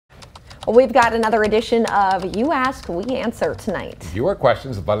Well, we've got another edition of You Ask, We Answer tonight. Your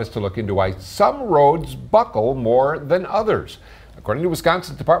questions have led us to look into why some roads buckle more than others. According to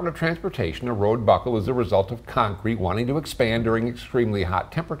Wisconsin's Department of Transportation, a road buckle is a result of concrete wanting to expand during extremely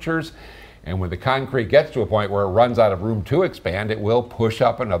hot temperatures. And when the concrete gets to a point where it runs out of room to expand, it will push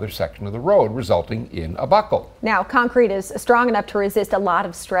up another section of the road, resulting in a buckle. Now, concrete is strong enough to resist a lot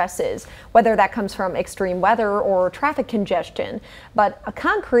of stresses, whether that comes from extreme weather or traffic congestion. But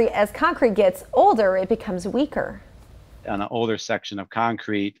as concrete gets older, it becomes weaker. On an older section of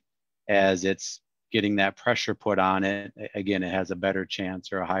concrete, as it's getting that pressure put on it, again, it has a better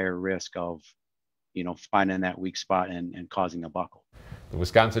chance or a higher risk of, finding that weak spot and causing a buckle. The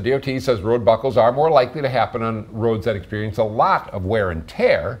Wisconsin DOT says road buckles are more likely to happen on roads that experience a lot of wear and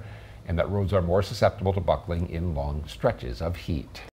tear, and that roads are more susceptible to buckling in long stretches of heat.